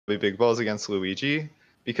Big Balls against Luigi,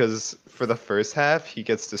 because for the first half he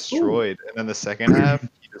gets destroyed, and then the second half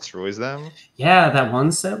he destroys them. Yeah, that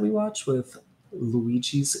one set we watched with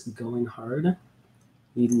Luigi's going hard.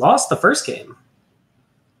 He lost the first game.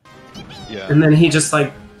 Yeah. And then he just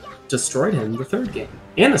like destroyed him the third game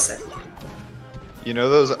and the second game. You know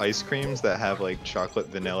those ice creams that have like chocolate,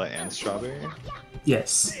 vanilla, and strawberry?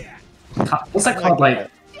 Yes. What's that called?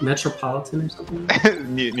 Like Metropolitan or something?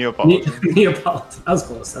 Neapolitan. Neapolitan. That was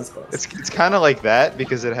close. That's close. It's kind of like that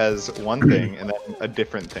because it has one thing and then a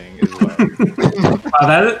different thing as well.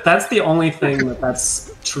 Wow, that's the only thing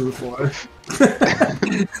that's true for.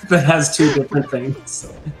 That has two different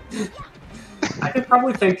things. I could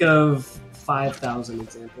probably think of 5,000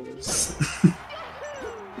 examples.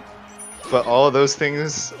 But all of those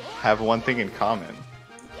things have one thing in common.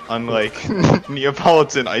 Unlike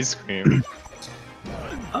Neapolitan ice cream.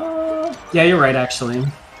 Yeah, you're right, actually.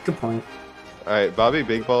 Good point. Alright, Bobby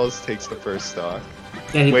Big Balls takes the first stock.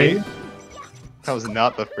 Yeah, he Wait, did. that was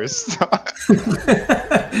not the first stock.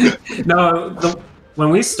 No, when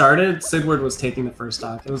we started, Siddward was taking the first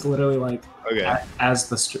stock. It was literally like as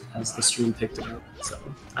the stream picked it up. So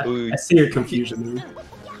I see your confusion there.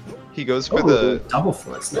 He goes for the double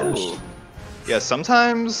forward smash. Ooh. Yeah,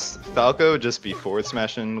 sometimes Falco just be forward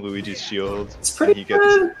smashing Luigi's shield. It's pretty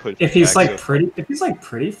good. If he's like pretty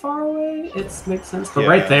far away, it makes sense. But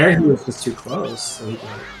right there, he was just too close. So he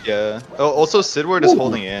can... Yeah. Oh, also Siddward is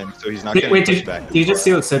holding in, so he's not getting pushed back. Did you just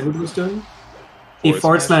see what Siddward was doing? He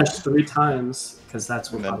forward smashed 3 times because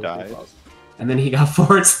that's what. And then died. And then he got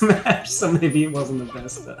forward smashed, so maybe it wasn't the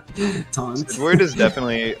best taunt. Siddward is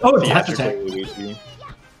definitely a theatrical Luigi.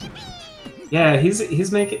 Yeah,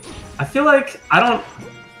 he's making. I feel like I don't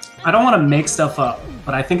want to make stuff up,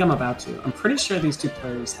 but I think I'm about to. I'm pretty sure these two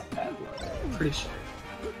players have bad blood. Pretty sure.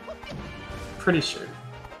 Pretty sure.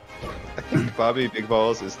 I think Bobby Big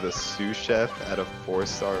Balls is the sous chef at a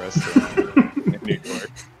 4-star restaurant in New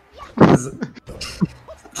York.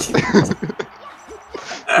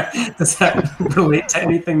 Does that relate to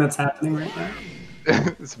anything that's happening right now?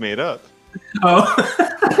 It's made up. Oh.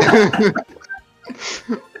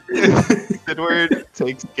 Siddward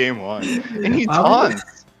takes game 1, and he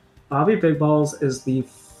taunts. Bobby Big Balls is the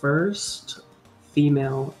first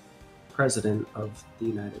female president of the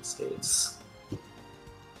United States.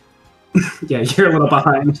 Yeah, you're a little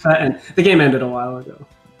behind that, and the game ended a while ago.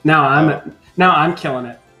 Now I'm killing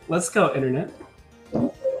it. Let's go, internet.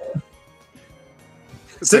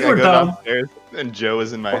 Siddward like downstairs and Joe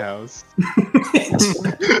is in my house.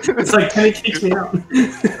 It's like, can he kick me out?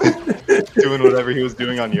 Doing whatever he was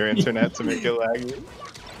doing on your internet to make it laggy.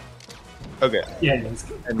 Okay. Yeah,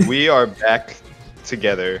 and we are back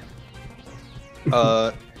together.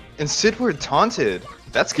 And Siddward taunted.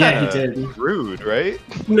 That's kind of rude, right?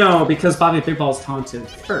 No, because Bobby Big Balls taunted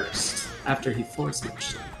first after he forward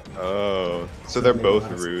smashed. Oh, so they're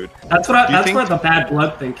both rude. That's what. That's where the bad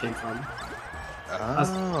blood thing came from.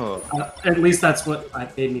 Oh. At least that's what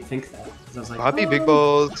made me think that. I was like, Bobby Big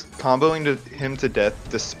Balls comboing him to death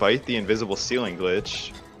despite the invisible ceiling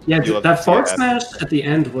glitch. Yeah, that forward smash at the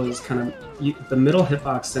end was kind of the middle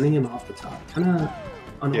hitbox sending him off the top. Kind of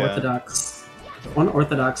unorthodox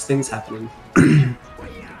things happening.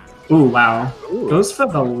 Ooh, wow. Ooh. Goes for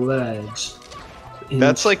the ledge.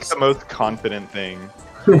 That's like the most confident thing.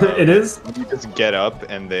 It is? You just get up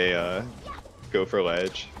and they go for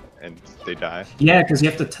ledge. And they die. Yeah, because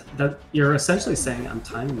you have to. You're essentially saying I'm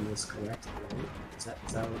timing this correctly, right? Is that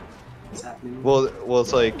what's happening? Well,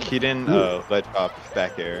 it's like he didn't ledge hop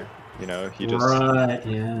back air. You know, he just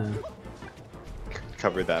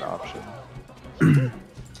covered that option.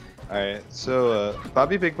 All right, so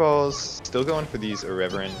Bobby Big Balls still going for these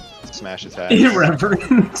irreverent smash attacks.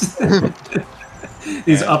 Irreverent.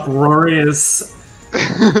 These uproarious.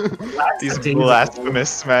 These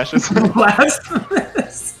blasphemous smashes.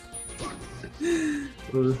 Blasphemous.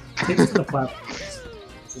 Takes to the platform.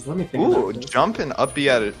 Says, let me think. Ooh, jump and up B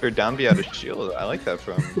out of, or down B out of shield. I like that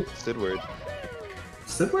from Siddward.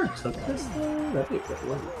 Siddward took this though? That'd be a good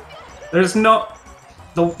one. There's no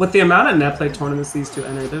with the amount of net play tournaments these two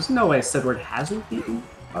enter, there's no way Siddward hasn't beaten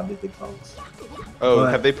Bobby Big Balls. Oh,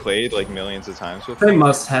 but have they played like millions of times with They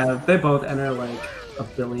must have. They both enter like 1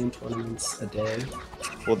 billion tournaments a day.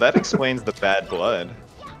 Well, that explains the bad blood.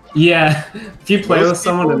 Yeah, if you play with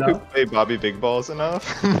someone enough. Who play Bobby Big Balls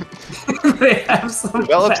enough, they have some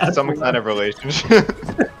kind of relationship.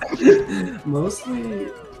 Mostly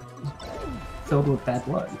filled with bad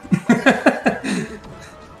blood.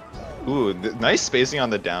 Ooh, nice spacing on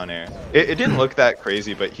the down air. It didn't look that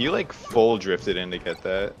crazy, but he like full drifted in to get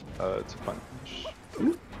that to punish.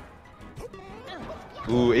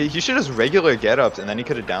 Ooh, he should have regular get-ups, and then he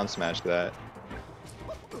could have down smashed that.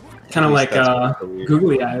 Kind of like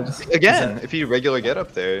Googly Eyes. Again, if he regular get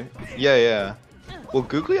up there. Yeah. Well,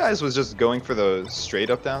 Googly Eyes was just going for the straight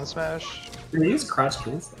up down smash. They use crouch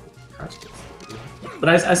cancel. But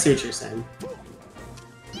I see what you're saying.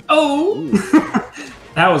 Oh!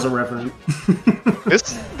 That was irreverent.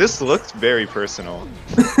 This looked very personal.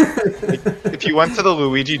 Like, if you went to the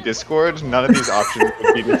Luigi Discord, none of these options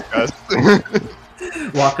would be discussed.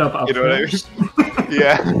 Walk up. You know what I mean?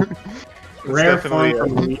 Yeah. Rare form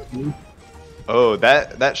from Luigi. Oh,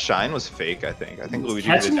 that shine was fake, I think. I think Luigi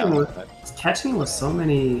did it down. Catching with so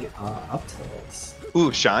many up tilts.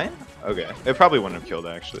 Ooh, shine? Okay. It probably wouldn't have killed,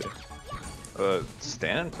 actually.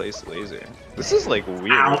 Stand in place laser. This is like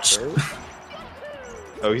weird. Ouch. Right?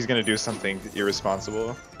 Oh, he's gonna do something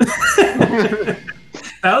irresponsible. that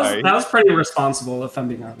was pretty irresponsible, if I'm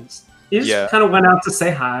being honest. He just kind of went out to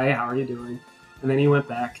say hi, how are you doing? And then he went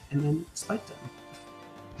back and then spiked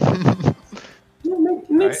him. It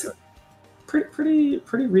makes pretty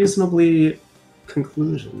reasonably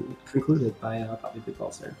concluded by Bobby Big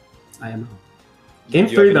Balls there. IMO. Game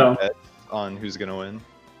 3 though. On who's gonna win?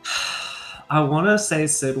 I want to say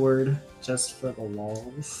Siddward just for the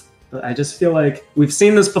lulz, but I just feel like we've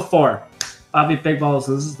seen this before. Bobby Big Balls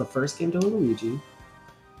loses the first game to Luigi,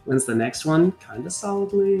 wins the next one kind of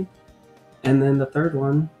solidly, and then the third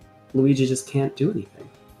one, Luigi just can't do anything.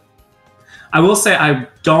 I will say I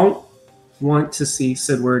don't want to see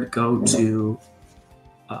Siddward go to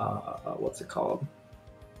what's it called?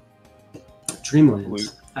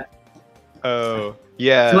 Dreamland. Oh,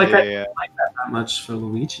 yeah, I like yeah. I like that much for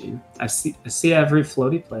Luigi. I see every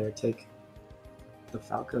floaty player take the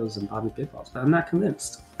Falcos and Bobby Big Balls, but I'm not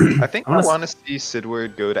convinced. I think I want to see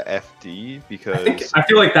Siddward go to FD because I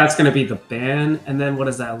feel like that's going to be the ban, and then what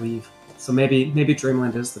does that leave? So maybe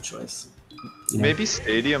Dreamland is the choice. You know? Maybe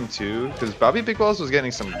Stadium too, because Bobby Big Balls was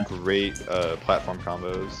getting some great platform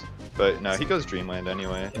combos. But no, he goes Dreamland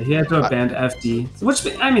anyway. Yeah, he had to have banned FD, which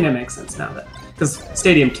I mean it makes sense now that because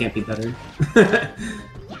Stadium can't be better.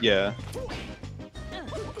 Yeah.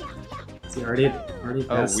 See, already.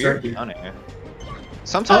 Oh, weird counter.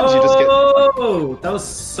 Sometimes you just get. Oh, that was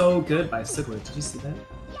so good by Siddward. Did you see that?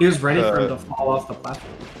 He was ready for him to fall off the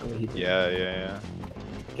platform. The way he did. Yeah.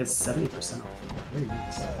 Gets 70% off. Very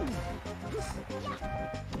nice.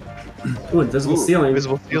 Ooh, invisible ceiling.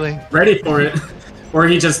 Invisible ceiling. Ready for it. Or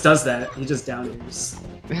he just does that. He just down airs.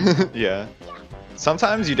 Yeah.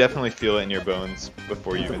 Sometimes you definitely feel it in your bones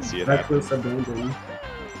before you even see it happen.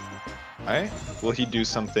 Alright. Will he do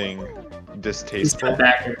something distasteful?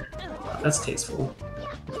 Backer. That's tasteful.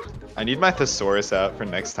 I need my thesaurus out for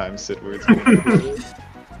next time Siddward's.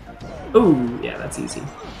 Ooh, yeah, that's easy.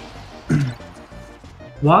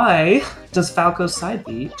 Why does Falco's side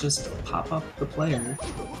beat just pop up the player?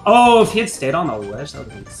 Oh, if he had stayed on the ledge, that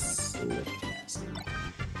would have been slick.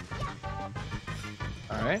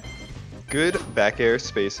 Alright. Good back air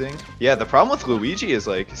spacing. Yeah, the problem with Luigi is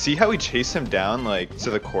like, see how we chase him down like to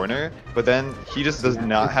the corner, but then he just does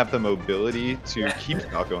not have the mobility to keep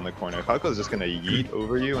Falco in the corner. Falco is just gonna yeet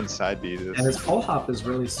over you and side beat this. And his full hop is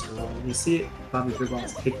really strong. You see Bobby Big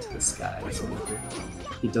Balls take to the sky, so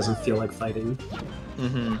he doesn't feel like fighting.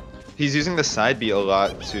 Mm-hmm. He's using the side beat a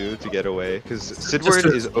lot too to get away, because Siddward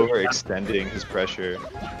is overextending his pressure.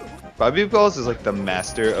 Bobby Big Balls is like the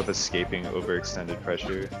master of escaping overextended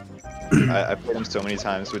pressure. I've played him so many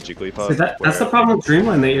times with Jigglypuff. So that's the problem with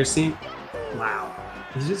Dreamland that you're seeing. Wow.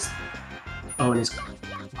 He's just... Oh, and he's...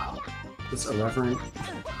 Wow. This irreverent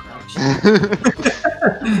crouch.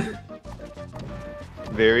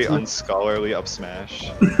 Very unscholarly up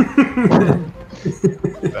smash.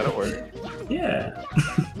 That'll work. Yeah.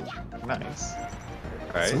 Nice.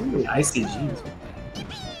 Alright. So many ICGs.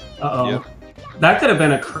 Uh-oh. Yep. That could have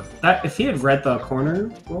been a... if he had read the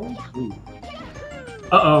corner roll... Ooh.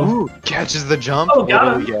 Uh-oh. Ooh, catches the jump. Oh,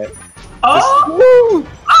 got him. Get? Oh!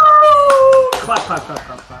 Oh! Clap, clap, clap,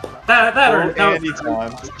 clap, clap. That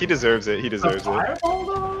he deserves it. He deserves it. Fireball,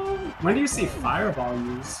 though? When do you see Fireball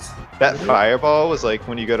used? That Fireball was like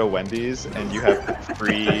when you go to Wendy's and you have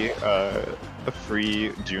free, a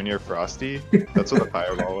free Junior Frosty. That's what the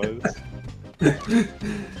Fireball was.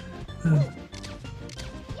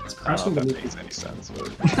 I don't know if that makes any sense.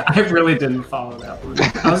 But... I really didn't follow that one.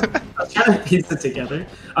 I was trying to piece it together.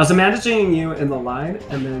 I was imagining you in the line,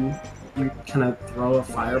 and then you kind of throw a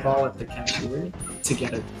fireball at the cashier to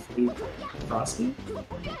get a free Frosty.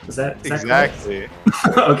 Is that exactly?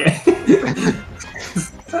 Okay.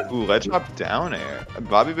 Ooh, ledge hop down air.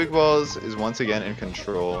 Bobby Big Balls is once again in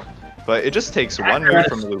control, but it just takes one move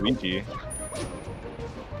from Luigi.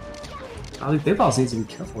 Bobby Big Balls needs to be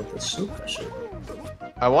careful with this shield pressure.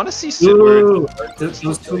 I want to see Siddward. Ooh, that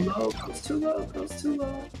was too low. That was too low. That was too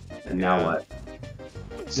low. And now what?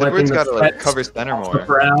 Siddward's got to like cover center more.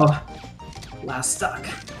 Brow. Last stock.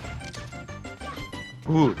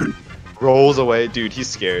 Ooh, rolls away, dude. He's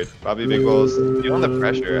scared. Bobby Big Ball's feeling the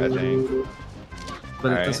pressure, I think.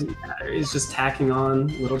 But it doesn't matter. He's just tacking on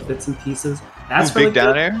little bits and pieces. That's really big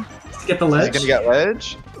down air. To get the ledge. Is he gonna get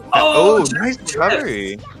ledge? Oh, nice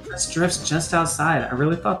recovery. This drifts just outside. I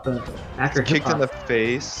really thought the backer kicked in the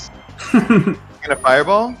face. Gonna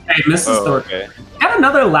fireball? Hey, misses the. Okay. Got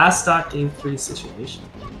another last stock game 3 situation.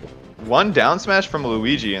 One down smash from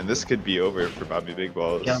Luigi, and this could be over for Bobby Big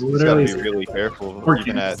Balls. Yeah, He's gotta be really careful,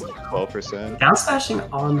 even at 12%. Down smashing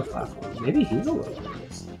on the platform. Maybe he's a little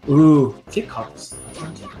nervous. Ooh, keep calls.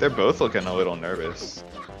 They're both looking a little nervous.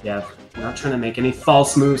 Yeah, I'm not trying to make any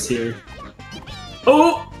false moves here.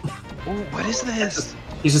 Oh! Ooh, what is this?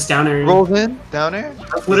 He's just down there. Rolls in, down air.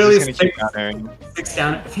 That's literally he's gonna keep down airing. 6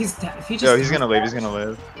 down. If he just. Yo, he's gonna live. He's gonna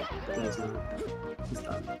live. Yeah, he's not. He's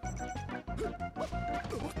done.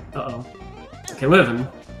 Uh-oh. Okay, living.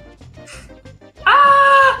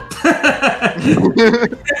 Ah!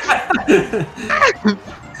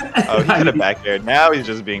 Oh, he could have back aired. Now he's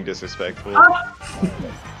just being disrespectful.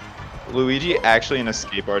 Luigi actually an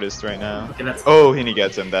escape artist right now. Okay, that's... Oh, and he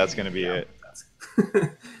gets him. That's gonna be it.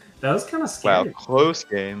 That was kind of scary. Wow, close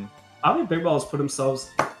game. Bobby Big Balls put himself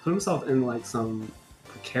in like some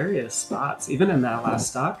precarious spots, even in that last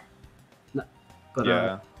stock. But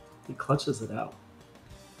yeah, he clutches it out.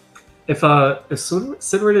 If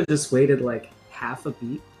Siddward had just waited like half a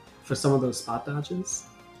beat for some of those spot dodges,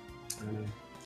 I don't know.